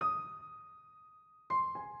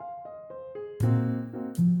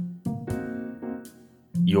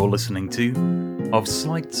You're listening to Of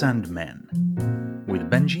Sleights and Men with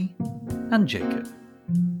Benji and Jacob.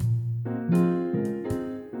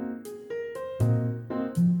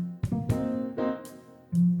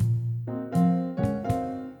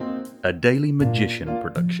 A Daily Magician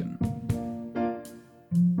production.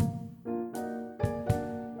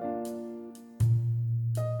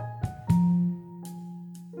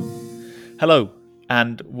 Hello,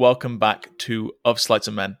 and welcome back to Of Sleights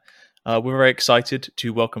and Men. We're very excited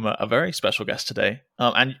to welcome a very special guest today.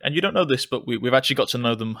 And you don't know this, but we've actually got to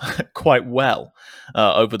know them quite well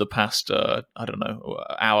over the past, hour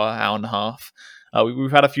and a half.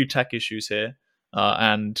 We've had a few tech issues here,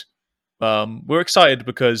 and we're excited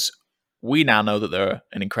because we now know that they're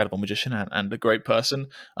an incredible magician and a great person.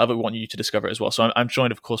 But we want you to discover it as well. So I'm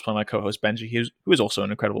joined, of course, by my co-host Benji, who is also an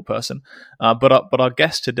incredible person. But our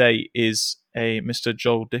guest today is a Mr.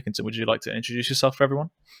 Joel Dickinson. Would you like to introduce yourself for everyone?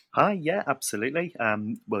 Hi, yeah, absolutely.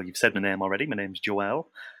 Well, you've said my name already. My name's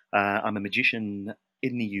Joel. I'm a magician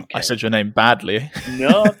in the UK. I said your name badly.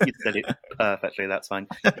 No, you said it perfectly. That's fine.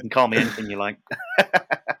 You can call me anything you like.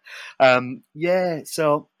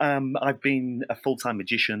 So I've been a full-time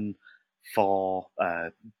magician for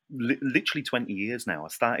literally 20 years now. I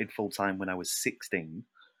started full-time when I was 16.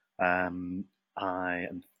 I am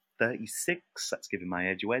 36. That's giving my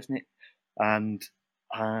age away, isn't it? And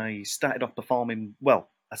I started off performing,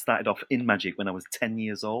 I started off in magic when I was 10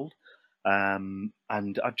 years old. And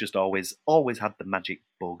I've just always had the magic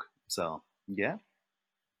bug. So, yeah.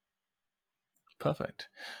 Perfect.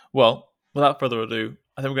 Well, without further ado,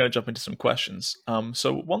 I think we're going to jump into some questions.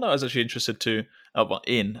 So one that I was actually interested we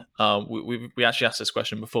actually asked this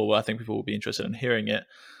question before, but I think people will be interested in hearing it.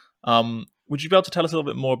 Would you be able to tell us a little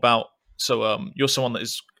bit more about, you're someone that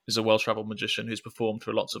is a well-traveled magician who's performed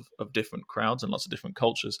through lots of different crowds and lots of different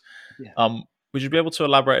cultures. Yeah. Would you be able to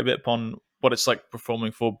elaborate a bit upon what it's like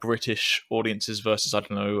performing for British audiences versus,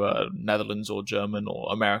 Netherlands or German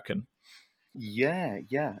or American? Yeah.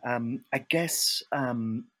 I guess,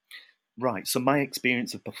 right. So my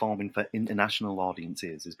experience of performing for international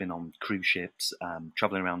audiences has been on cruise ships,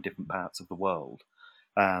 traveling around different parts of the world,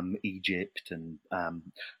 Egypt, and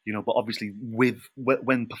but obviously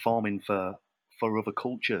when performing for other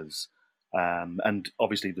cultures, and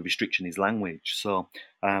obviously the restriction is language. So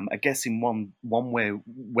I guess in one way,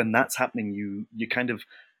 when that's happening,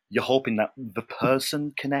 you're hoping that the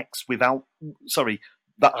person connects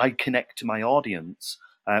that I connect to my audience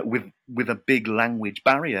with a big language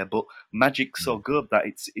barrier. But magic's so good that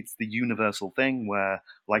it's the universal thing where,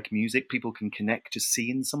 like music, people can connect to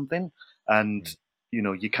seeing something, and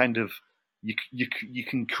you kind of you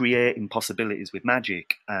can create impossibilities with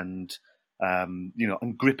magic, and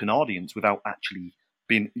and grip an audience without actually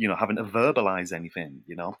being having to verbalize anything.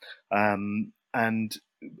 And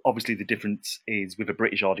obviously the difference is with a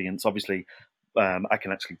British audience. Obviously, I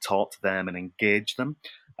can actually talk to them and engage them.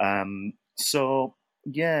 So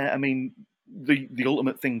yeah, I mean, the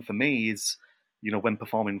ultimate thing for me is, when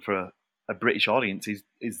performing for a British audience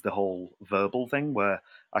is the whole verbal thing where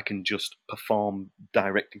I can just perform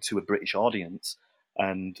directly to a British audience,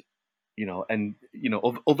 and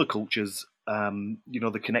other cultures,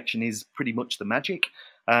 the connection is pretty much the magic,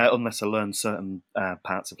 unless I learn certain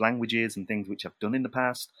parts of languages and things which I've done in the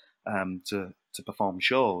past to perform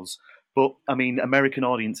shows. But I mean, American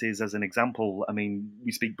audiences, as an example, I mean,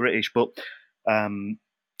 we speak British, but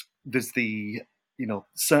there's the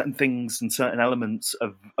certain things and certain elements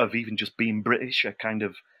of even just being British are kind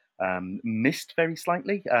of missed very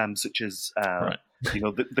slightly, such as Right.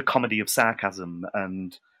 the comedy of sarcasm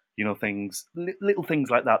and little things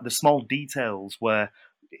like that. The small details where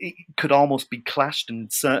it could almost be clashed,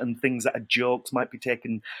 and certain things that are jokes might be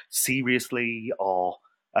taken seriously, or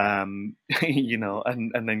and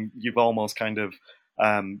then you've almost kind of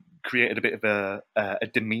created a bit of a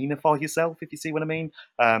demeanor for yourself, if you see what I mean.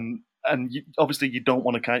 And obviously you don't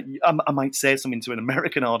want to I might say something to an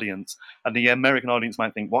American audience, and the American audience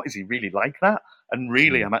might think, what, is he really like that? And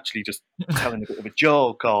really, I'm actually just telling a bit of a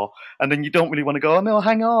joke, and then you don't really want to go, oh no,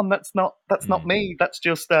 hang on, that's not me. That's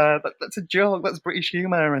just that's a joke. That's British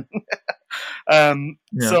humour, and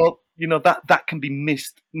so that can be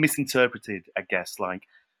misinterpreted, I guess, like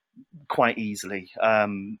quite easily.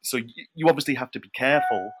 So you obviously have to be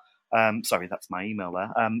careful. Sorry, that's my email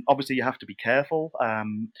there. Obviously, you have to be careful.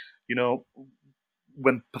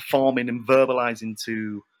 When performing and verbalizing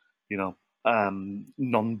to,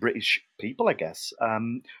 non-British people, I guess.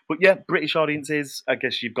 But yeah, British audiences, I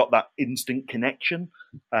guess you've got that instant connection,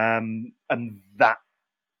 and that,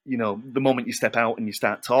 the moment you step out and you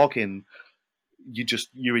start talking,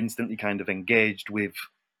 you're instantly kind of engaged with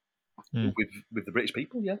the British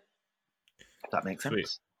people. Yeah. If that makes Sweet.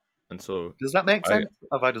 sense. And so Does that make sense?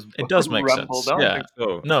 Have I just It does make rambled sense. on? Yeah. I think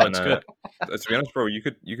so. No, And, it's good. to be honest, bro, you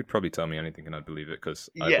could probably tell me anything and I'd believe it because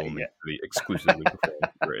I've Yeah, only yeah. really exclusively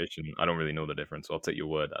performed British and I don't really know the difference. So I'll take your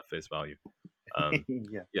word at face value.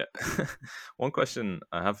 Yeah. Yeah. One question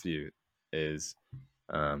I have for you is,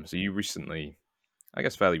 so you recently, I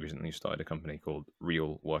guess fairly recently, started a company called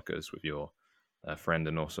Real Workers with your friend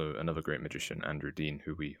and also another great magician, Andrew Dean,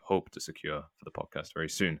 who we hope to secure for the podcast very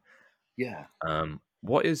soon. Yeah.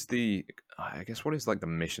 What is what is like the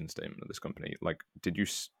mission statement of this company? Like,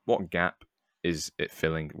 what gap is it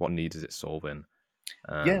filling? What needs is it solving?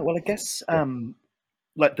 Yeah, well, I guess yeah.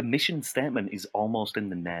 like the mission statement is almost in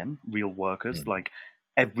the name, Real Workers. Like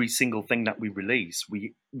every single thing that we release,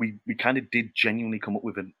 we kind of did genuinely come up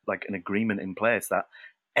with an agreement in place that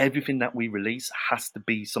everything that we release has to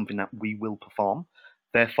be something that we will perform.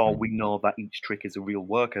 Therefore, we know that each trick is a real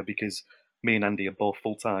worker because me and Andy are both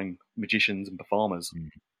full-time magicians and performers.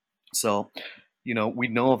 So, we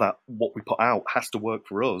know that what we put out has to work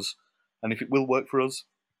for us, and if it will work for us,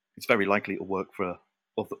 it's very likely it'll work for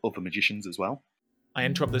other magicians as well. I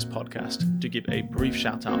interrupt this podcast to give a brief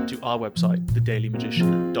shout out to our website,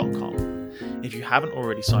 thedailymagician.com. If you haven't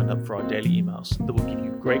already signed up for our daily emails that will give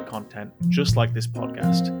you great content just like this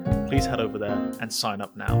podcast, please head over there and sign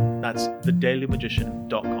up now. That's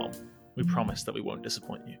thedailymagician.com. We promise that we won't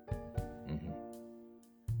disappoint you.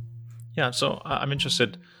 Yeah, so I'm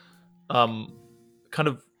interested, kind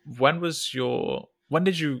of when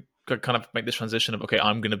did you kind of make this transition of, okay,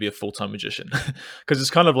 I'm going to be a full-time magician? Because it's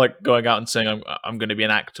kind of like going out and saying I'm going to be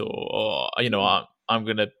an actor, or I'm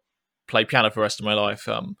going to play piano for the rest of my life.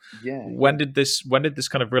 When did this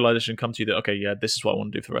kind of realization come to you that, okay, yeah, this is what I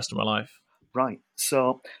want to do for the rest of my life? Right.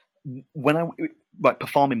 So when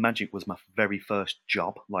performing magic was my very first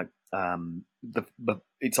job.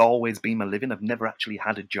 It's always been my living. I've never actually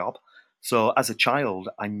had a job. So as a child,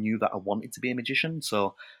 I knew that I wanted to be a magician.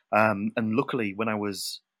 So and luckily, when I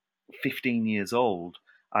was 15 years old,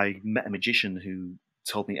 I met a magician who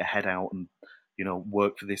told me to head out and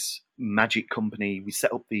work for this magic company. We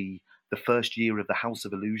set up the first year of the House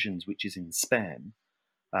of Illusions, which is in Spain.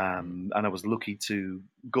 And I was lucky to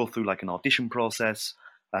go through like an audition process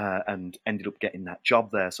and ended up getting that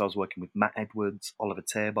job there. So I was working with Matt Edwards, Oliver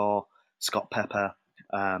Tabor, Scott Pepper,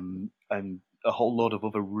 and a whole load of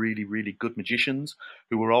other really, really good magicians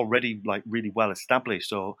who were already like really well established.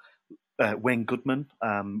 So Wayne Goodman,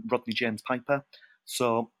 Rodney James Piper.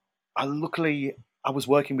 So luckily I was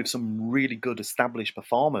working with some really good established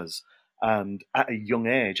performers. And at a young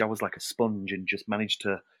age, I was like a sponge and just managed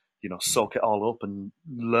to soak it all up and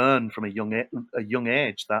learn from a young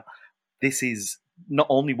age that this is not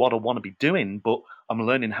only what I want to be doing, but I'm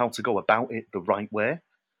learning how to go about it the right way.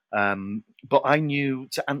 But I knew,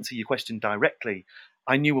 to answer your question directly,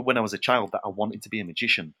 I knew when I was a child that I wanted to be a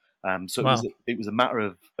magician. So Wow. it was a matter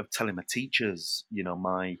of telling my teachers,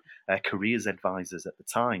 my careers advisors at the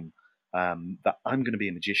time, that I'm going to be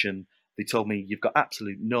a magician. They told me, you've got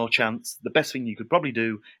absolute no chance. The best thing you could probably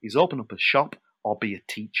do is open up a shop or be a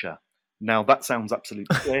teacher. Now that sounds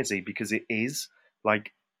absolutely crazy because it is.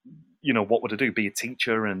 Like, what would I do? Be a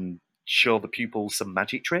teacher and show the pupils some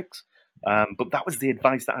magic tricks? But that was the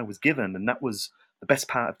advice that I was given, and that was the best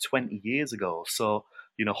part of 20 years ago. So,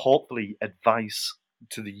 hopefully advice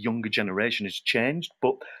to the younger generation has changed.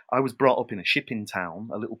 But I was brought up in a shipping town,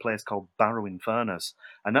 a little place called Barrow-in-Furness.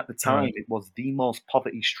 And at the time, It was the most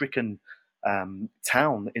poverty-stricken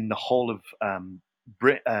town in the whole of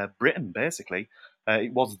Britain, basically.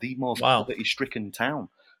 It was the most poverty-stricken town.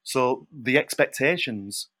 So the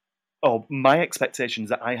expectations, or my expectations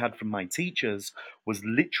that I had from my teachers was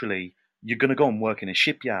literally, you're going to go and work in a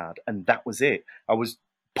shipyard. And that was it. I was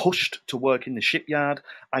pushed to work in the shipyard.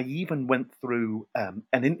 I even went through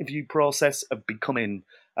an interview process of becoming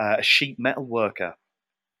a sheet metal worker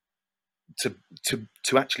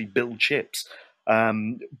to actually build ships.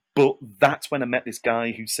 But that's when I met this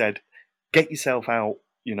guy who said, get yourself out,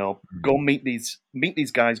 go meet these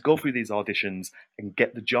guys, go through these auditions and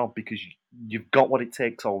get the job because you've got what it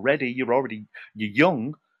takes already. You're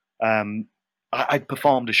young. I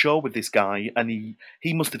performed a show with this guy and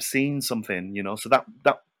he must have seen something, so that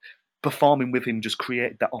performing with him just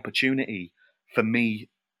created that opportunity for me,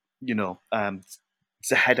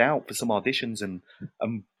 to head out for some auditions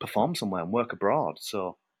and perform somewhere and work abroad.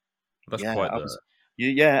 So that's yeah, quite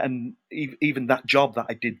and even that job that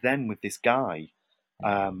I did then with this guy,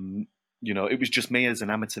 it was just me as an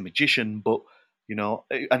amateur magician, but and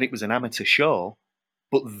it was an amateur show,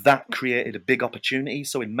 but that created a big opportunity.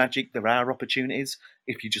 So in magic, there are opportunities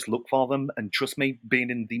if you just look for them. And trust me, being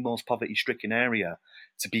in the most poverty-stricken area,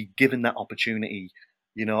 to be given that opportunity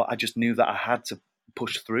I just knew that I had to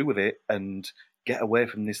push through with it and get away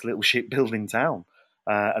from this little shipbuilding town.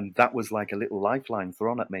 And that was like a little lifeline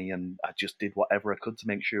thrown at me, and I just did whatever I could to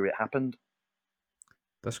make sure it happened.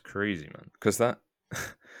 That's crazy, man. Because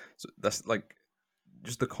that's like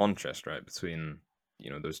just the contrast, right, between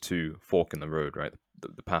those two fork in the road, right?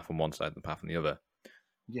 The path on one side, and the path on the other.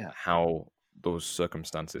 Yeah. How those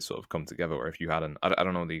circumstances sort of come together, or if you had I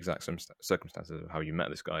don't know the exact circumstances of how you met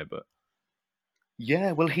this guy, but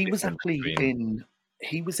yeah, well, he was difference actually between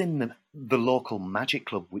in the local magic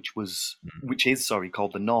club, which is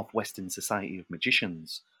called the Northwestern Society of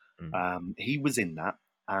Magicians. He was in that,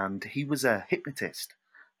 and he was a hypnotist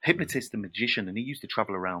and magician, and he used to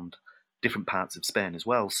travel around different parts of Spain as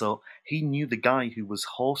well. So he knew the guy who was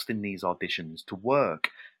hosting these auditions to work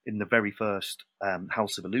in the very first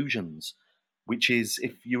House of Illusions, which is,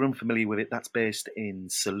 if you're unfamiliar with it, that's based in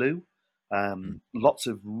Salou. Lots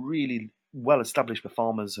of really well-established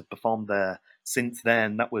performers have performed there since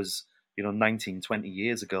then. That was 19, 20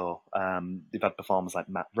 years ago. They've had performers like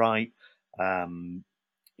Matt Wright,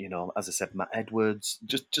 as I said, Matt Edwards,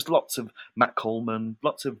 just lots of Matt Coleman,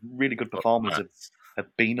 lots of really good performers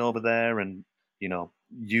have been over there, and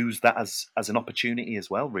used that as an opportunity as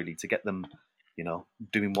well, really, to get them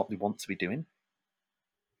doing what they want to be doing.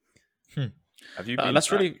 Have you been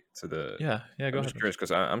that's really to the? Yeah. Go I'm ahead. just curious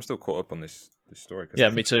because I'm still caught up on this story. Yeah,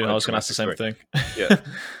 me too. I was going to ask the same thing. Yeah.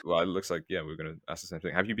 Well, it looks like we're going to ask the same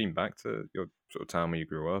thing. Have you been back to your sort of town where you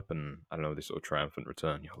grew up, and I don't know, this sort of triumphant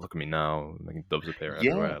return? Look at me now, making doves appear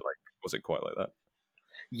everywhere. Like, was it quite like that?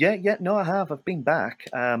 Yeah. No, I have. I've been back.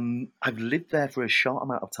 I've lived there for a short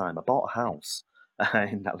amount of time. I bought a house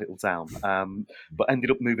in that little town, but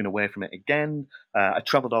ended up moving away from it again. I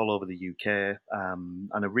travelled all over the UK,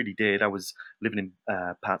 and I really did. I was living in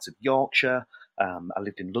parts of Yorkshire. I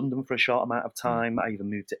lived in London for a short amount of time. I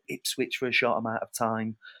even moved to Ipswich for a short amount of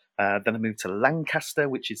time. Then I moved to Lancaster,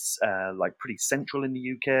 which is like pretty central in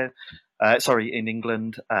the UK. In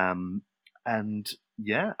England. And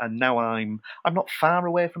now I'm not far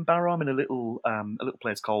away from Barrow. I'm in a little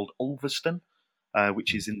place called Ulverston,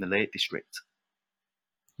 which is in the Lake District.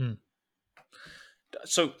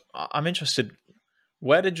 So I'm interested.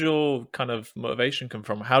 Where did your kind of motivation come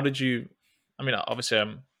from? How did you? I mean, obviously,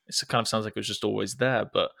 it kind of sounds like it was just always there,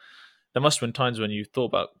 but there must have been times when you thought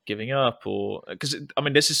about giving up, or because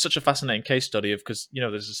this is such a fascinating case study of, because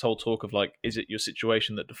there's this whole talk of like, is it your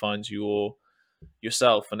situation that defines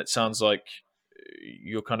yourself? And it sounds like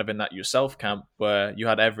you're kind of in that yourself camp where you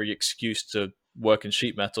had every excuse to work in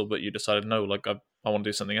sheet metal, but you decided no, like I want to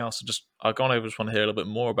do something else. So just I just want to hear a little bit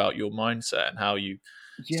more about your mindset and how you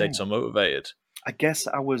stayed so motivated. I guess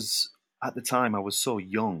at the time I was so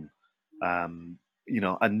young, and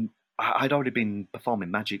I'd already been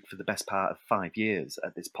performing magic for the best part of 5 years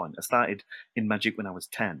at this point. I started in magic when I was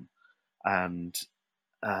 10, and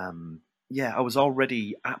I was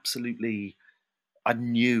already I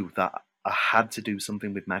knew that I had to do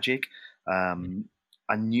something with magic.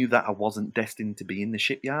 I knew that I wasn't destined to be in the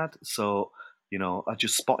shipyard, so I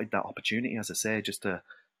just spotted that opportunity, as I say, just to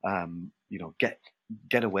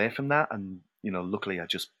get away from that, and luckily I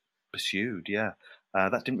just pursued.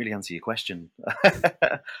 That didn't really answer your question.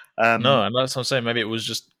 No, and that's what I'm saying. Maybe it was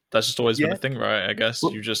that's just always been a thing, right? I guess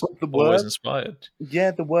you just always inspired.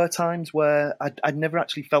 Yeah, there were times where I'd never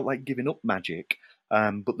actually felt like giving up magic,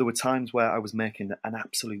 but there were times where I was making an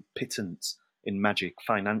absolute pittance in magic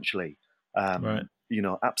financially. Right.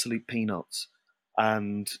 Absolute peanuts,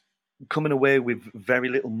 and coming away with very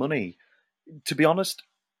little money. To be honest,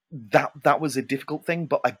 that was a difficult thing.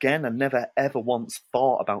 But again, I never ever once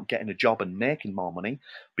thought about getting a job and making more money,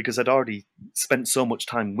 because I'd already spent so much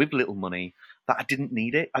time with little money that I didn't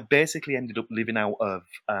need it. I basically ended up living out of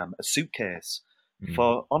a suitcase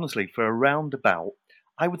for around about,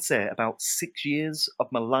 I would say, about 6 years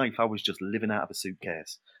of my life. I was just living out of a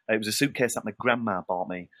suitcase. It was a suitcase that my grandma bought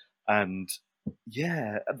me, and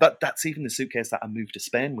that's even the suitcase that I moved to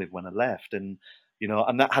Spain with when I left, and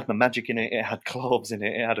and that had my magic in it. It had clothes in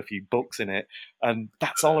it. It had a few books in it, and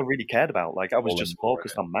that's all I really cared about. Like, I was just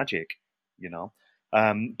focused on magic,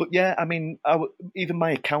 But yeah, I mean, even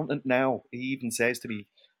my accountant now, he even says to me,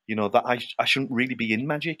 that I shouldn't really be in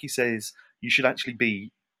magic. He says you should actually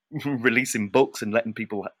be releasing books and letting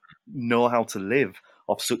people know how to live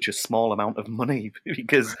off such a small amount of money,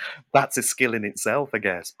 because that's a skill in itself, I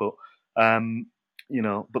guess. But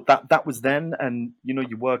but that was then, and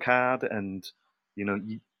you work hard, and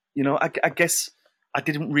I guess I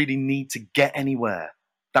didn't really need to get anywhere.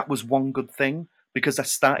 That was one good thing, because I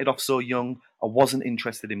started off so young. I wasn't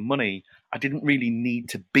interested in money. I didn't really need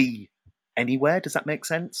to be anywhere. Does that make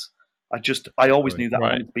sense? I always Right. knew that I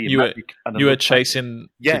Right. wanted to be in You were magic, and I you were loved magic. chasing the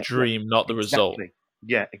Yeah, dream, not the result. exactly.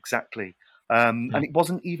 Yeah, exactly. Hmm. And it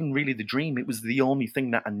wasn't even really the dream; it was the only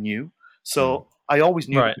thing that I knew. Mm. So I always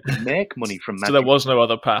knew that Right. we could make money from So there magic. was no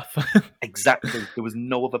other path. Exactly. There was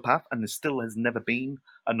no other path, and there still has never been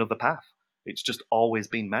another path. It's just always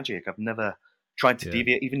been magic. I've never tried to Yeah.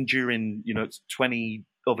 deviate, even during it's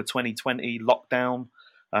 2020 lockdown.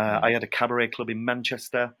 I had a cabaret club in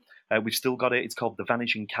Manchester. We've still got it. It's called the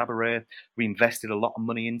Vanishing Cabaret. We invested a lot of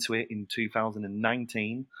money into it in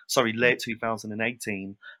 2019. Sorry, late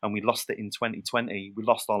 2018, and we lost it in 2020. We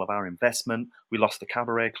lost all of our investment. We lost the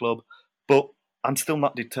cabaret club, but I'm still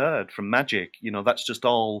not deterred from magic. That's just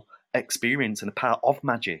all experience and a part of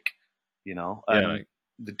magic. Yeah. And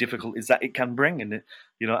the difficulties that it can bring, and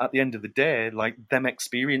at the end of the day, like them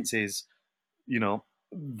experiences,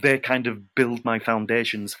 they kind of build my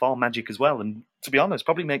foundations for magic as well. And to be honest,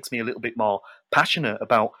 probably makes me a little bit more passionate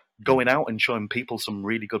about going out and showing people some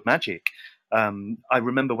really good magic. I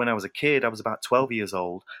remember when I was a kid, I was about 12 years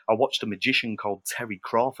old. I watched a magician called Terry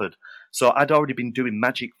Crawford. So I'd already been doing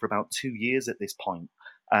magic for about 2 years at this point.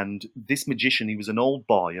 And this magician, he was an old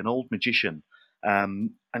boy, an old magician.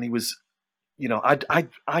 And he was,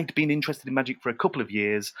 I'd been interested in magic for a couple of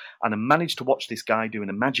years, and I managed to watch this guy doing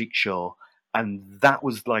a magic show. And that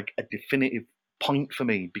was like a definitive point for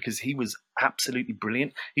me, because he was absolutely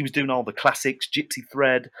brilliant. He was doing all the classics: gypsy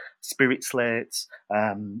thread, spirit slates,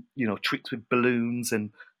 tricks with balloons,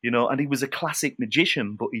 and he was a classic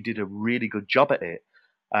magician, but he did a really good job at it.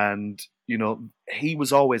 And he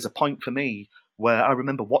was always a point for me, where I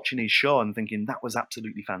remember watching his show and thinking that was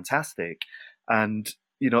absolutely fantastic. And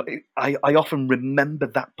I often remember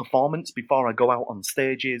that performance before I go out on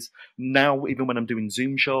stages. Now, even when I'm doing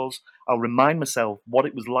Zoom shows, I'll remind myself what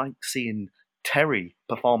it was like seeing Terry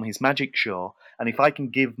perform his magic show. And if I can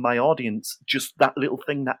give my audience just that little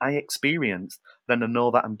thing that I experienced, then I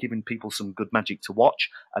know that I'm giving people some good magic to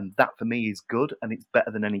watch. And that for me is good, and it's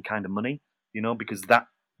better than any kind of money, because that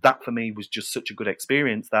for me was just such a good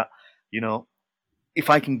experience that,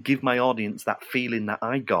 if I can give my audience that feeling that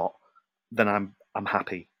I got, then I'm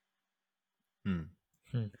happy.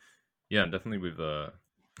 Yeah, definitely.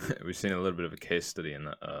 We've seen a little bit of a case study in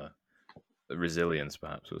that resilience,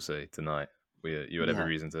 perhaps we'll say tonight. You had every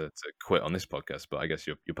reason to quit on this podcast, but I guess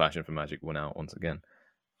your passion for magic won out once again.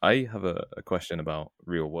 I have a question about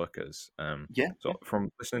real workers. So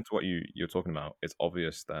from listening to what you're talking about, it's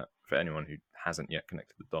obvious that for anyone who hasn't yet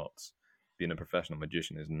connected the dots, being a professional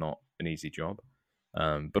magician is not an easy job.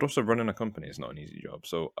 But also running a company is not an easy job.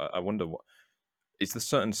 So I wonder, is there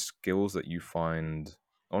certain skills that you find,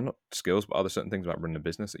 or not skills, but are there certain things about running a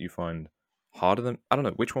business that you find harder than, I don't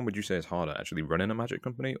know, which one would you say is harder, actually running a magic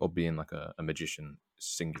company or being like a magician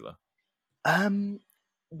singular?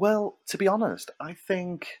 Well, to be honest, I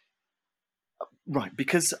think, right,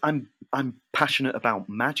 because I'm passionate about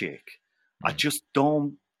magic, I just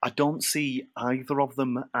don't see either of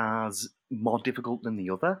them as more difficult than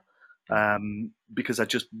the other. Because I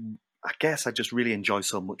guess I just really enjoy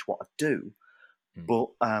so much what I do. But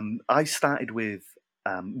I started with,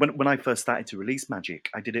 when I first started to release magic,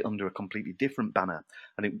 I did it under a completely different banner,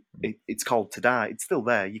 and it's called Tada. It's still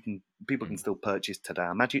there. People can still purchase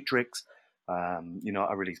Tada magic tricks. I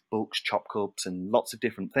released books, chop cups, and lots of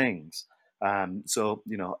different things. So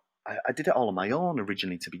I did it all on my own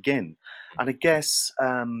originally to begin, and I guess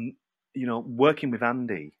working with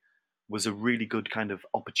Andy was a really good kind of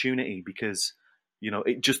opportunity, because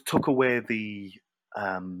it just took away the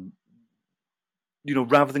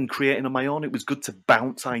rather than creating on my own, it was good to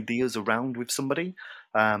bounce ideas around with somebody,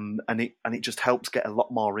 and it just helps get a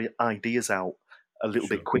lot more ideas out a little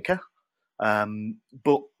bit quicker.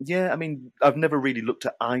 But yeah, I mean, I've never really looked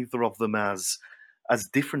at either of them as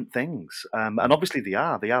different things, and obviously they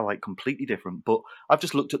are like completely different. But I've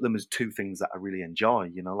just looked at them as two things that I really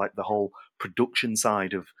enjoy. Like the whole production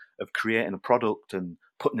side of creating a product and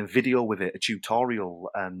putting a video with it, a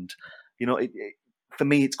tutorial, and for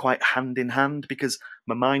me, it's quite hand in hand, because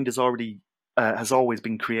my mind has always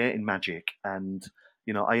been creating magic, and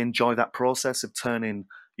I enjoy that process of turning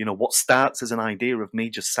what starts as an idea of me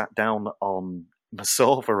just sat down on the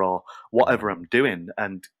sofa or whatever I'm doing,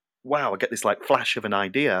 and wow, I get this like flash of an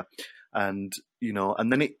idea, and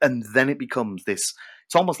and then it becomes this.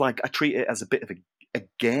 It's almost like I treat it as a bit of a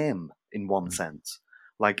game in one sense.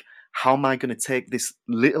 Like, how am I going to take this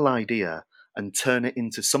little idea and turn it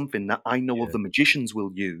into something that I know other magicians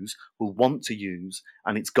will want to use,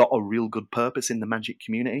 and it's got a real good purpose in the magic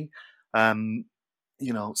community.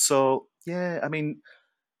 So yeah, I mean,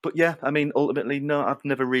 ultimately, no, I've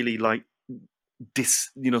never really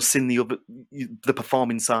seen the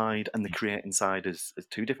performing side and the creating side as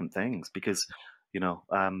two different things, because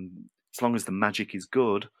as long as the magic is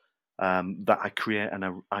good, that I create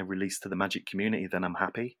and I release to the magic community, then I'm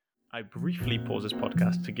happy. I briefly pause this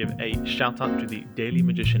podcast to give a shout out to the Daily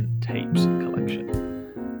Magician Tapes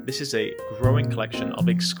collection. This is a growing collection of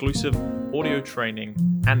exclusive audio training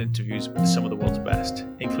and interviews with some of the world's best,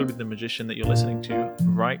 including the magician that you're listening to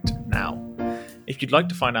right now. If you'd like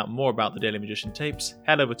to find out more about the Daily Magician Tapes,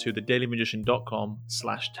 head over to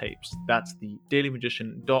thedailymagician.com/tapes. That's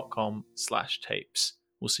thedailymagician.com/tapes.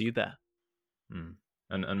 We'll see you there.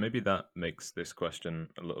 And maybe that makes this question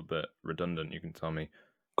a little bit redundant. You can tell me.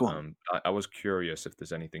 Go on. I was curious if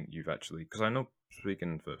there's anything you've actually, because I know,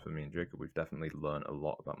 speaking for me and Jacob, we've definitely learned a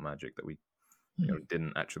lot about magic that we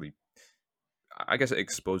didn't actually. I guess it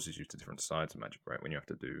exposes you to different sides of magic, right? When you have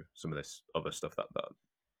to do some of this other stuff that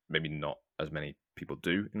maybe not as many people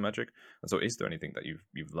do in magic. And so, is there anything that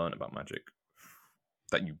you've learned about magic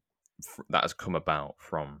that has come about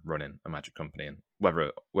from running a magic company, and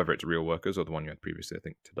whether it's Real Workers or the one you had previously? I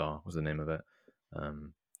think Tadar was the name of it.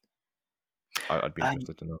 I'd be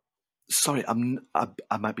interested to know. Sorry, I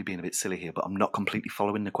might be being a bit silly here, but I'm not completely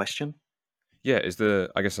following the question. Yeah,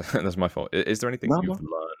 I guess that's my fault. Is there anything you've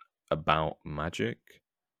learned about magic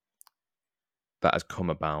that has come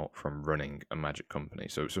about from running a magic company?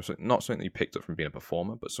 So not something that you picked up from being a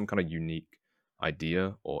performer, but some kind of unique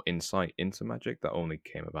idea or insight into magic that only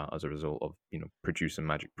came about as a result of producing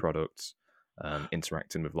magic products,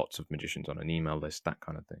 interacting with lots of magicians on an email list, that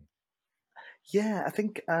kind of thing. Yeah, I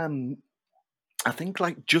think the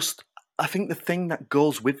thing that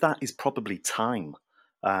goes with that is probably time.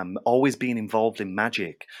 Always being involved in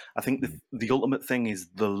magic. I think the ultimate thing is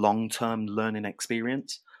the long-term learning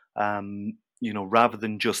experience. Rather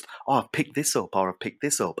than just, I've picked this up or I've picked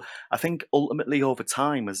this up. I think ultimately over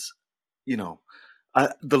time, as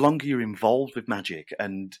the longer you're involved with magic,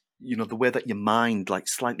 and the way that your mind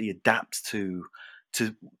slightly adapts to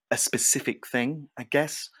a specific thing, I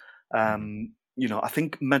guess. I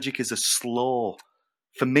think magic is for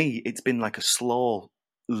me, it's been like a slow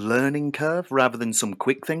learning curve rather than some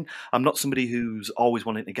quick thing. I'm not somebody who's always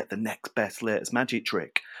wanting to get the next best, latest magic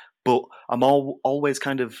trick, but I'm always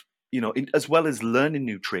kind of, as well as learning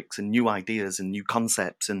new tricks and new ideas and new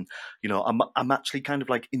concepts, and I'm actually kind of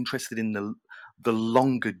interested in the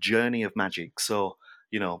longer journey of magic. So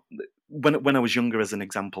when I was younger, as an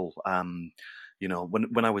example,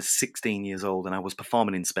 when I was 16 years old and I was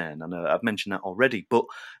performing in Spain, and I've mentioned that already, but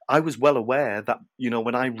I was well aware that,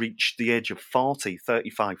 when I reached the age of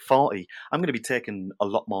 35, 40, I'm going to be taken a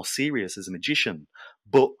lot more serious as a magician.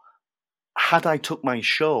 But had I took my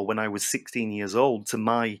show when I was 16 years old to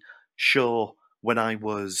my show when I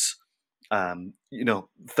was,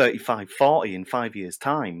 35, 40 in 5 years'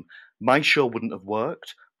 time, my show wouldn't have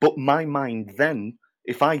worked. But my mind then,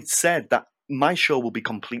 if I said that my show will be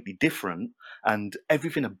completely different and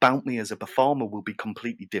everything about me as a performer will be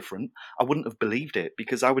completely different, I wouldn't have believed it,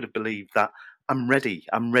 because I would have believed that I'm ready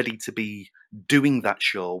to be doing that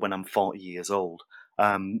show when I'm 40 years old.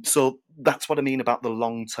 So that's what I mean about the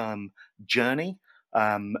long-term journey,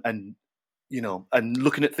 and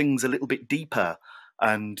looking at things a little bit deeper,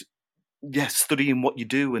 and studying what you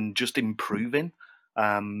do and just improving.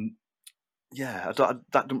 That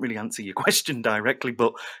doesn't really answer your question directly,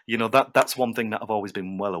 but that's one thing that I've always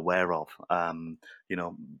been well aware of.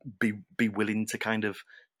 Be willing to kind of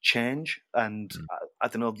change, and I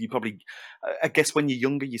don't know, I guess when you're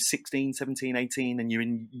younger, you're 16, 17, 18, and you're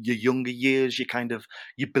in your younger years, you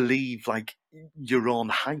believe your own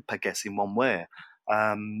hype, I guess, in one way.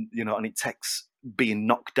 And it takes being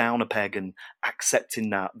knocked down a peg and accepting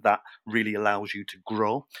that really allows you to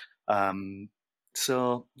grow.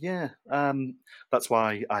 So, that's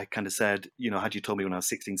why I kind of said, had you told me when I was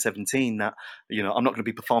 16, 17 that, I'm not going to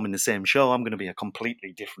be performing the same show, I'm going to be a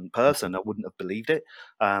completely different person, I wouldn't have believed it.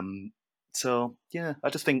 So, I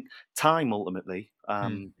just think time ultimately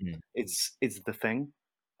is the thing,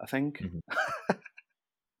 I think.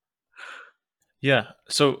 Yeah.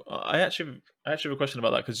 So I actually have a question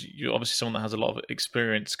about that, because you're obviously someone that has a lot of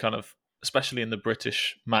experience, kind of, especially in the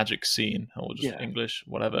British magic scene, or just English,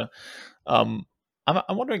 whatever. I'm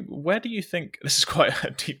wondering, where do you think, this is quite a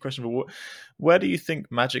deep question, but where do you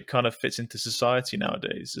think magic kind of fits into society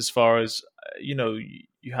nowadays? As far as, you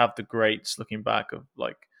have the greats looking back of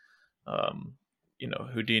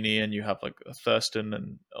Houdini, and you have Thurston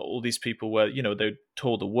and all these people where, they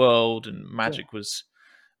toured the world and magic was.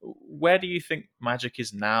 Where do you think magic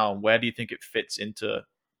is now? Where do you think it fits into,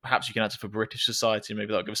 perhaps you can answer for British society, maybe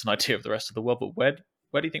that'll give us an idea of the rest of the world, but where do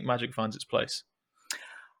you think magic finds its place?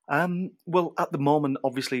 Well, at the moment,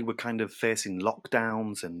 obviously, we're kind of facing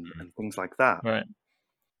lockdowns and things like that. Right.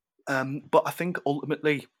 But I think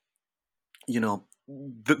ultimately,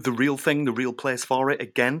 the real thing, the real place for it,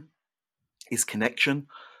 again, is connection.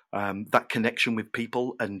 That connection with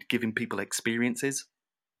people and giving people experiences.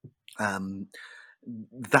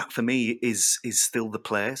 That for me is still the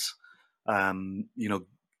place.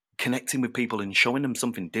 Connecting with people and showing them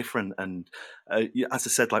something different. And as I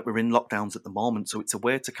said, like, we're in lockdowns at the moment, so it's a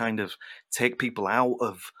way to kind of take people out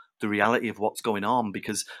of the reality of what's going on,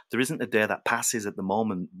 because there isn't a day that passes at the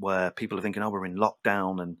moment where people are thinking, oh, we're in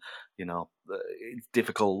lockdown and, it's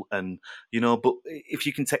difficult. And, but if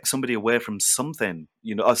you can take somebody away from something,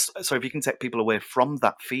 if you can take people away from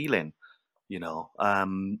that feeling,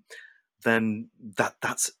 then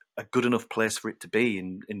that's a good enough place for it to be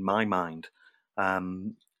in my mind.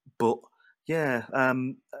 But yeah,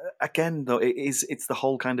 again though, it's the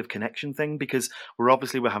whole kind of connection thing, because we're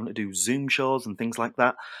having to do Zoom shows and things like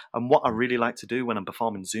that. And what I really like to do when I'm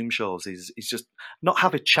performing Zoom shows is just not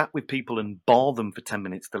have a chat with people and bore them for 10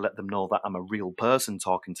 minutes to let them know that I'm a real person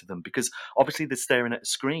talking to them, because obviously they're staring at a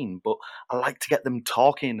screen, but I like to get them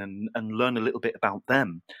talking and learn a little bit about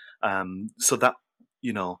them, so that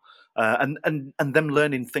and them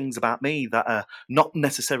learning things about me that are not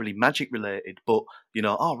necessarily magic related, but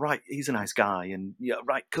oh right, he's a nice guy, and yeah,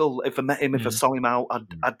 right, cool. If I met him, if I saw him out,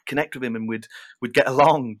 I'd connect with him and we'd get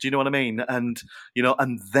along. Do you know what I mean? And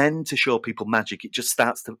and then to show people magic, it just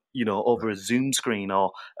starts to over a Zoom screen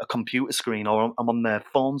or a computer screen, or I'm on their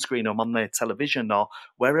phone screen, or I'm on their television, or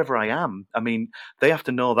wherever I am. I mean, they have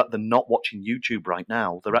to know that they're not watching YouTube right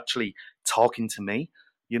now. They're actually talking to me.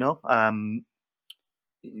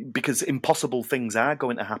 Because impossible things are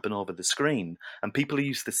going to happen over the screen, and people are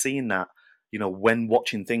used to seeing that, when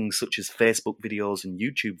watching things such as Facebook videos and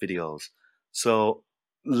YouTube videos. So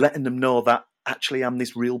letting them know that actually I'm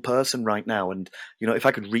this real person right now, and if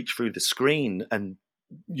I could reach through the screen and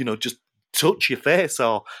just touch your face,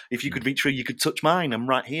 or if you could reach through, you could touch mine. I'm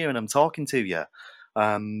right here and I'm talking to you.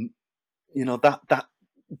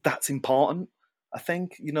 That's important. I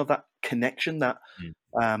think that connection, that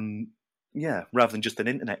rather than just an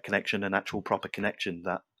internet connection, an actual proper connection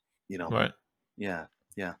that, Right. yeah.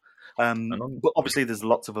 And But obviously there's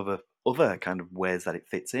lots of other kind of ways that it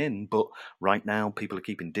fits in. But right now people are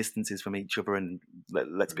keeping distances from each other, and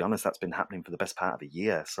let's be honest, that's been happening for the best part of a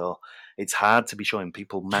year. So it's hard to be showing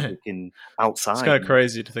people magic in outside. It's kind of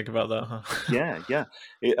crazy to think about that, huh? Yeah.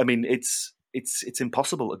 I mean, it's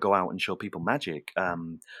impossible to go out and show people magic,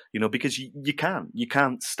 because you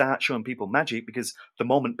can't start showing people magic, because the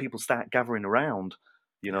moment people start gathering around,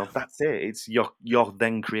 that's it. It's you're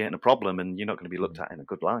then creating a problem, and you're not going to be looked at in a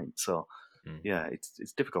good light. So yeah,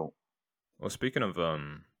 it's difficult. Well, speaking of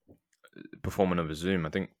performing over Zoom, I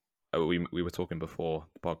think we were talking before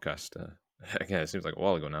the podcast. Again, it seems like a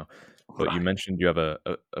while ago now, but Right. you mentioned you have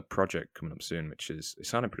a project coming up soon, which it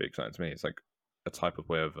sounded pretty exciting to me. It's like a type of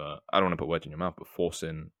way of I don't want to put words in your mouth, but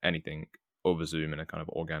forcing anything over Zoom in a kind of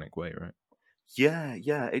organic way, right?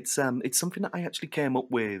 Yeah. It's something that I actually came up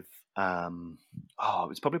with. It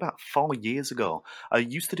was probably about 4 years ago. I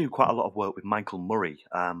used to do quite a lot of work with Michael Murray.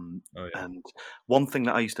 Oh yeah. And one thing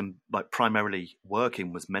that I used to primarily work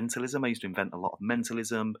in was mentalism. I used to invent a lot of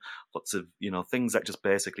mentalism, lots of things that just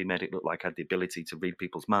basically made it look like I had the ability to read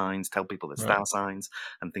people's minds, tell people their star Right. signs,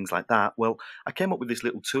 and things like that. Well, I came up with this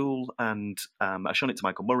little tool, and I showed it to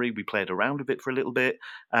Michael Murray. We played around with it for a little bit,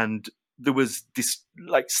 and there was this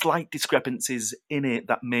slight discrepancies in it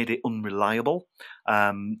that made it unreliable.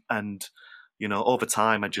 And over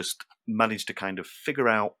time, I just managed to kind of figure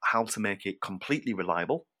out how to make it completely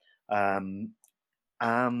reliable. Um,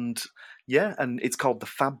 and yeah, and it's called the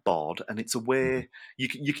Fab board, and it's a way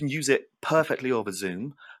you can use it perfectly over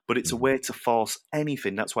Zoom, but it's a way to force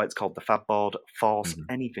anything. That's why it's called the Fab board, force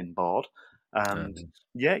anything board. And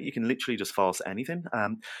yeah, you can literally just force anything.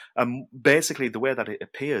 Basically, the way that it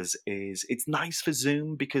appears is it's nice for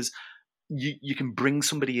Zoom, because you can bring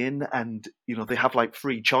somebody in, and they have like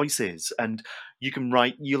 3 choices, and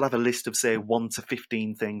you'll have a list of, say, 1 to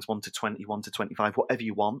 15 things, 1 to 20, 1 to 25, whatever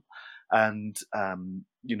you want. And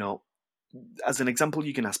as an example,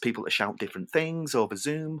 you can ask people to shout different things over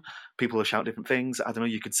Zoom. People will shout different things. I don't know,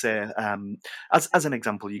 you could say, as an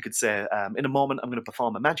example, you could say, in a moment I'm going to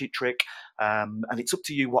perform a magic trick, and it's up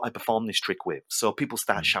to you what I perform this trick with. So people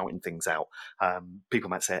start shouting things out. People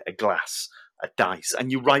might say a glass, a dice, and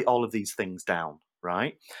you write all of these things down,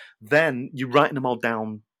 right? Then you're writing them all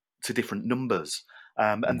down to different numbers.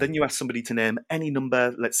 And then you ask somebody to name any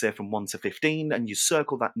number, let's say from 1 to 15, and you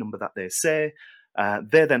circle that number that they say.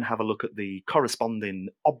 They then have a look at the corresponding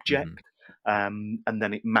object, and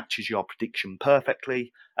then it matches your prediction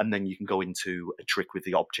perfectly, and then you can go into a trick with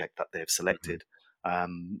the object that they've selected.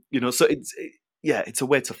 So it's a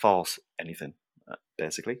way to force anything,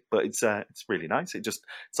 basically. But it's really nice.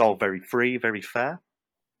 It's all very free, very fair.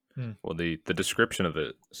 Well, the description of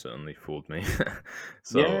it certainly fooled me.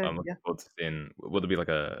 So I'm looking forward to seeing. Will there be like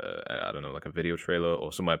I don't know, like a video trailer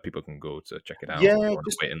or somewhere people can go to check it out? Yeah, or on a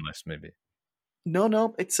waiting list, maybe.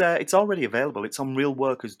 No, it's already available. It's on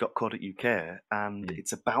realworkers.co.uk, and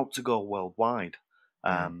it's about to go worldwide.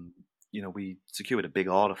 We secured a big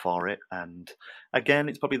order for it, and again,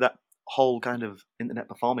 it's probably that whole kind of internet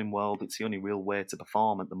performing world. It's the only real way to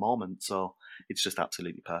perform at the moment, so it's just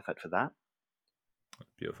absolutely perfect for that.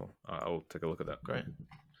 Beautiful. I'll take a look at that. Great.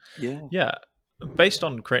 Yeah. Based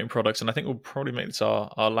on creating products, and I think we'll probably make this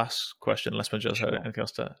our last question, unless Benji has anything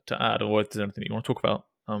else to add, or if there's anything you want to talk about,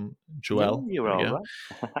 Joel. Yeah, you're all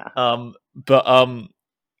right.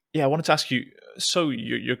 I wanted to ask you. So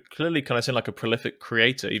you're clearly kind of seem like a prolific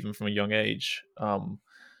creator, even from a young age.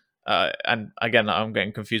 And again, I'm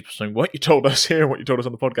getting confused between what you told us here and what you told us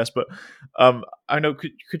on the podcast. But I know,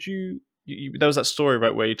 could you? There was that story,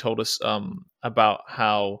 right, where you told us about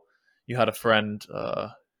how you had a friend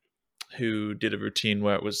who did a routine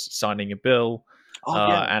where it was signing a bill.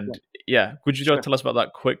 Would you tell us about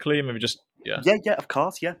that quickly? Maybe just Yeah, of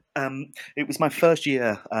course, yeah. It was my first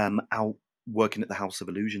year out working at the House of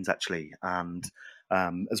Illusions, actually, and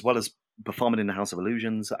as well as performing in the House of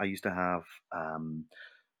Illusions, I used to have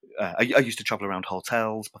I used to travel around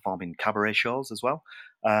hotels, performing cabaret shows as well,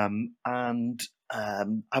 and I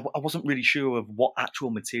wasn't really sure of what actual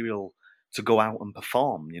material to go out and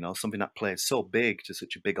perform, something that plays so big to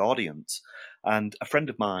such a big audience. And a friend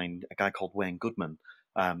of mine, a guy called Wayne Goodman,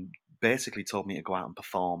 basically told me to go out and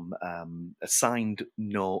perform a signed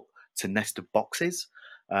note to Nest of Boxes.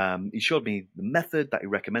 He showed me the method that he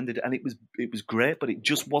recommended, and it was great, but it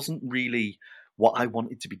just wasn't really what I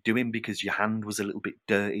wanted to be doing, because your hand was a little bit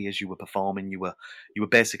dirty as you were performing. You were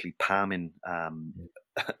basically palming a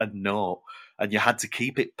note, and you had to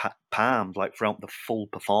keep it palmed like throughout the full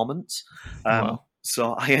performance. Wow.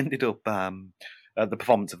 So I ended up the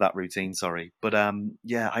performance of that routine. Sorry, but I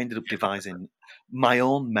ended up devising my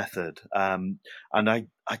own method, and I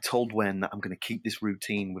told Wayne that I'm going to keep this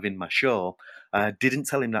routine within my show. Didn't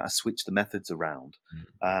tell him that I switched the methods around,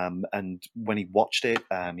 and when he watched it,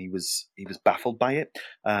 he was baffled by it,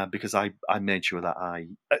 because I made sure that I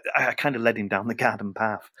kind of led him down the garden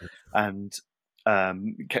path, and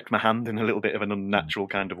kept my hand in a little bit of an unnatural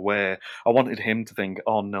kind of way. I wanted him to think,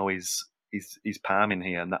 "Oh no, he's palming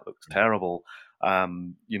here, and that looks terrible."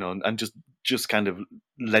 And just kind of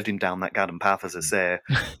led him down that garden path, as I say.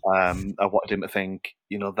 I wanted him to think,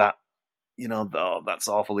 oh, that's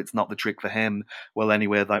awful. It's not the trick for him. Well,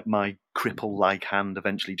 anyway, like my cripple-like hand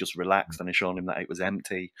eventually just relaxed, and I showed him that it was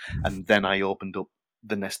empty. And then I opened up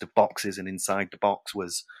the Nest of Boxes, and inside the box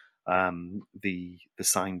was the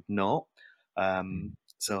signed note.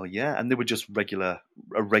 So yeah, and they were just a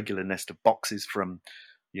regular Nest of Boxes from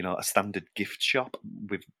a standard gift shop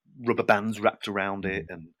with rubber bands wrapped around it,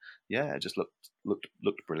 and it just looked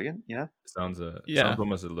brilliant. Yeah, sounds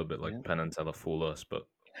almost a little bit like Penn and Teller Fool Us, but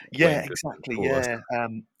exactly.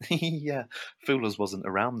 Fool Us wasn't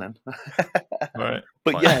around then, right?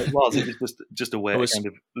 But it was just a way to kind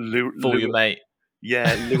of fool your mate.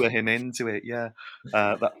 Yeah, lure him into it. Yeah,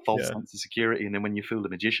 that false sense of security, and then when you fool the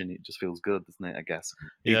magician, it just feels good, doesn't it? I guess.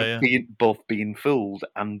 Both being fooled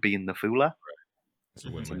and being the fooler.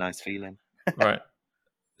 It's a nice feeling. Right.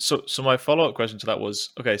 So my follow-up question to that was,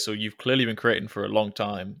 okay, so you've clearly been creating for a long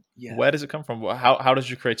time. Yeah. Where does it come from? How does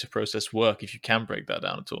your creative process work, if you can break that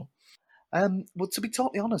down at all? Well, to be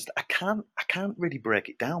totally honest, I can't really break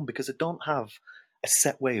it down, because I don't have a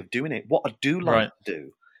set way of doing it. What I do like to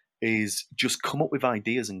do is just come up with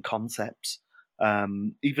ideas and concepts.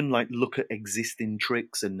 Even like look at existing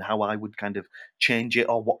tricks and how I would kind of change it,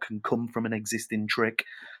 or what can come from an existing trick.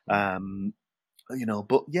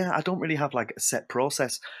 But I don't really have like a set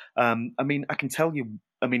process. I mean, I can tell you,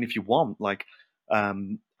 if you want, like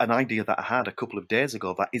an idea that I had a couple of days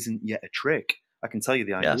ago that isn't yet a trick, I can tell you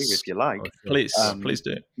the idea if you like. Please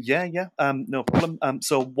do. Yeah. No problem.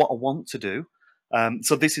 So what I want to do,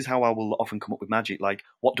 so this is how I will often come up with magic. Like,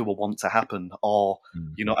 what do I want to happen? Or,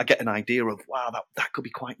 I get an idea of, wow, that could be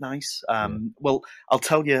quite nice. Well,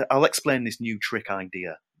 I'll explain this new trick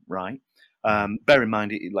idea, right? Bear in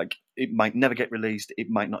mind, it might never get released. It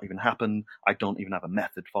might not even happen. I don't even have a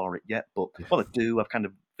method for it yet. But I do. I've kind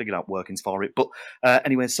of figured out workings for it. But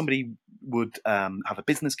anyway, somebody would have a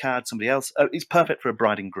business card. Somebody else. It's perfect for a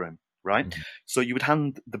bride and groom. right? Mhm. So you would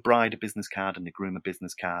hand the bride a business card and the groom a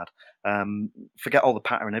business card. Forget all the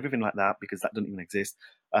patter and everything like that because that doesn't even exist.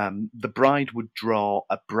 The bride would draw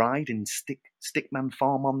a bride in stickman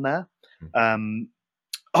form on there.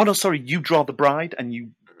 Oh no, sorry, you draw the bride and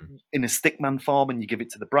you in a stickman form and you give it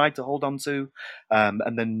to the bride to hold on to.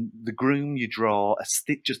 And then the groom, you draw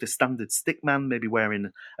just a standard stickman, maybe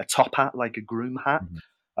wearing a top hat like a groom hat.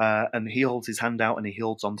 And he holds his hand out and he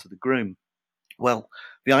holds on to the groom. Well,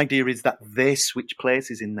 the idea is that they switch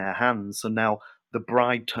places in their hands. So now the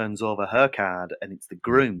bride turns over her card and it's the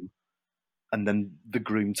groom. And then the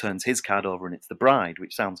groom turns his card over and it's the bride,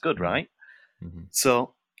 which sounds good, right?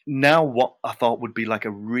 So now what I thought would be like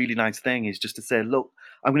a really nice thing is just to say, look,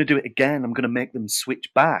 I'm going to do it again. I'm going to make them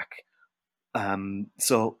switch back.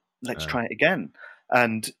 So let's try it again.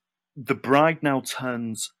 And the bride now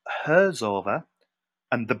turns hers over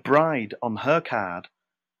and the bride on her card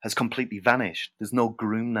has completely vanished. There's no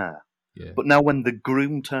groom there. Yeah. But now when the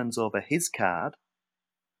groom turns over his card,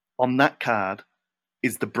 on that card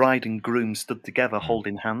is the bride and groom stood together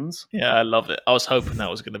holding hands. Yeah, I love it. I was hoping that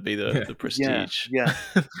was going to be the prestige. Yeah.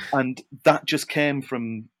 And that just came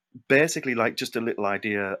from basically like just a little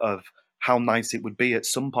idea of how nice it would be at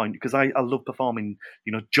some point, because I love performing,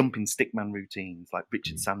 jumping stickman routines like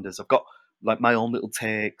Richard Sanders. I've got like my own little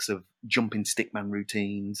takes of jumping stickman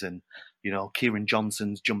routines, and Kieran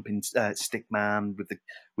Johnson's jumping stickman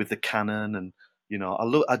with the cannon, and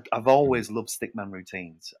I've always loved stickman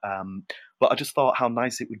routines. But I just thought how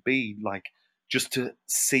nice it would be, like just to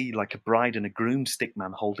see like a bride and a groom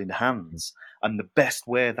stickman holding hands, and the best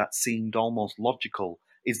way that seemed almost logical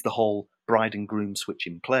is the whole bride and groom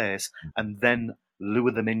switching place, and then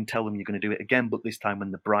lure them in, tell them you're going to do it again, but this time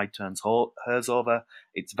when the bride turns hers over,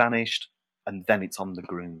 it's vanished, and then it's on the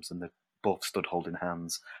grooms, and they're both stood holding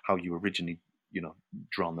hands, how you originally,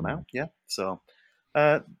 drawn them out. Yeah. So,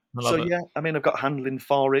 I mean, I've got handling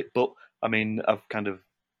for it, but I mean, I've kind of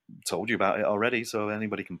told you about it already, so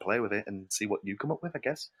anybody can play with it and see what you come up with, I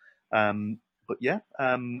guess. But yeah,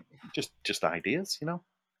 just ideas,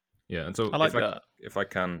 Yeah, and so I like that. If I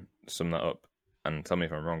can sum that up, and tell me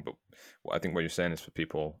if I'm wrong, but I think what you're saying is for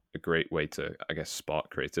people, a great way to, I guess,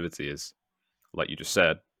 spark creativity is, like you just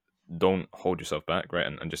said, don't hold yourself back, right?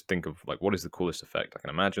 And just think of like, what is the coolest effect I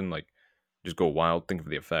can imagine? Like, just go wild, think of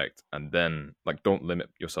the effect, and then like, don't limit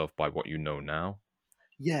yourself by what you know now.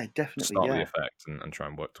 Yeah, definitely. Start with the effect and try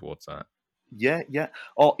and work towards that. Yeah.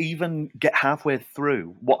 Or even get halfway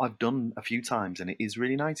through. What I've done a few times, and it is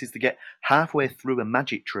really nice, is to get halfway through a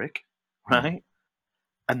magic trick, right?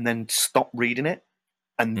 And then stop reading it,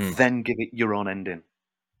 and then give it your own ending.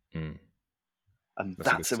 And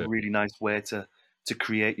that's a really nice way to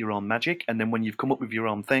create your own magic. And then when you've come up with your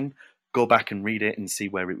own thing, go back and read it and see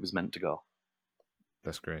where it was meant to go.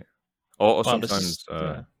 That's great. Or sometimes...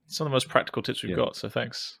 some of the most practical tips we've got, so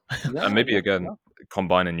thanks. And maybe, again,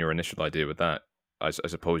 combining your initial idea with that, I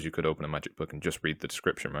suppose you could open a magic book and just read the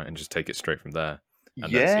description, right? And just take it straight from there.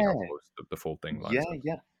 And then see how the full thing lines up.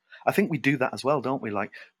 Yeah. I think we do that as well, don't we?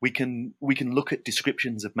 Like we can look at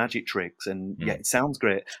descriptions of magic tricks and it sounds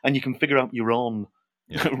great. And you can figure out your own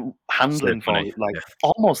handling for it, like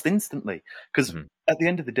almost instantly. Because at the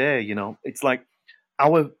end of the day, it's like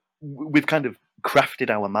we've kind of crafted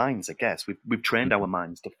our minds, I guess. We've trained our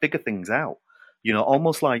minds to figure things out.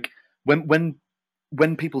 Almost like when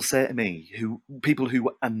people say to me, people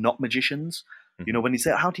who are not magicians, when they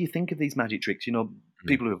say, how do you think of these magic tricks?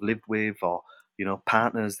 People who have lived with, or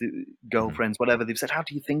partners, girlfriends, whatever, they've said, how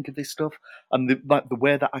do you think of this stuff? And the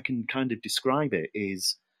way that I can kind of describe it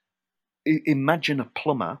is, imagine a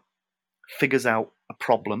plumber figures out a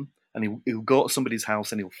problem, and he'll go to somebody's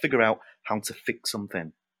house and he'll figure out how to fix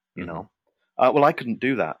something, well, I couldn't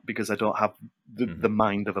do that because I don't have the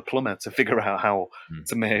mind of a plumber to figure out how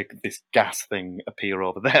to make this gas thing appear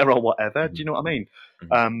over there or whatever. Do you know what I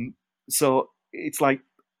mean? So it's like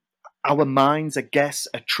our minds, I guess,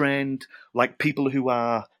 are trained like people who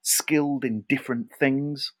are skilled in different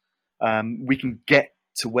things. We can get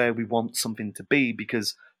to where we want something to be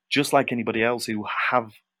because just like anybody else who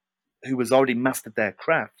has already mastered their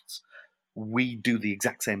crafts, we do the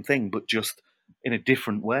exact same thing, but just in a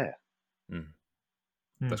different way.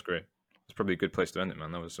 That's great. It's probably a good place to end it,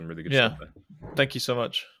 man. That was some really good stuff there. Thank you so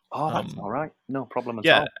much. Oh, that's all right. No problem at all.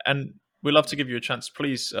 Yeah, and we'd love to give you a chance.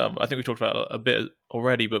 Please, I think we talked about it a bit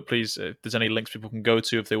already, but please, if there's any links people can go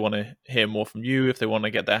to if they want to hear more from you, if they want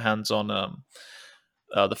to get their hands on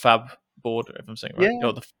the Fab board, if I'm saying it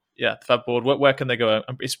right. The Fab board. Where can they go?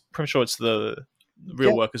 I'm pretty sure it's the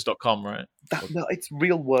realworkers.com, right? No, it's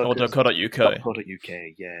realworkers.co.uk. .co.uk.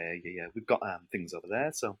 Yeah. We've got things over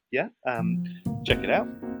there, so yeah, check it out.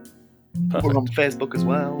 Perfect. We're on Facebook as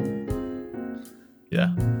well.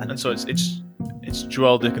 Yeah, and so it's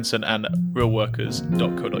Joel Dickinson and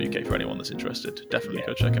realworkers.co.uk for anyone that's interested. Definitely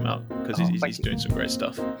go check him out because he's doing some great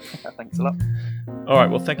stuff. Thanks a lot. All right,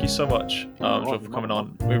 well, thank you so much, Joel, for coming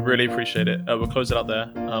on. We really appreciate it. We'll close it out there.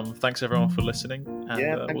 Thanks everyone for listening, and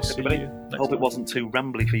Thanks we'll see everybody. you next Hope time. it wasn't too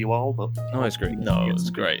rambly for you all, but No, it's great. No, it was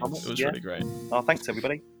great. It was really great. Oh, thanks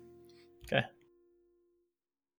everybody. Okay.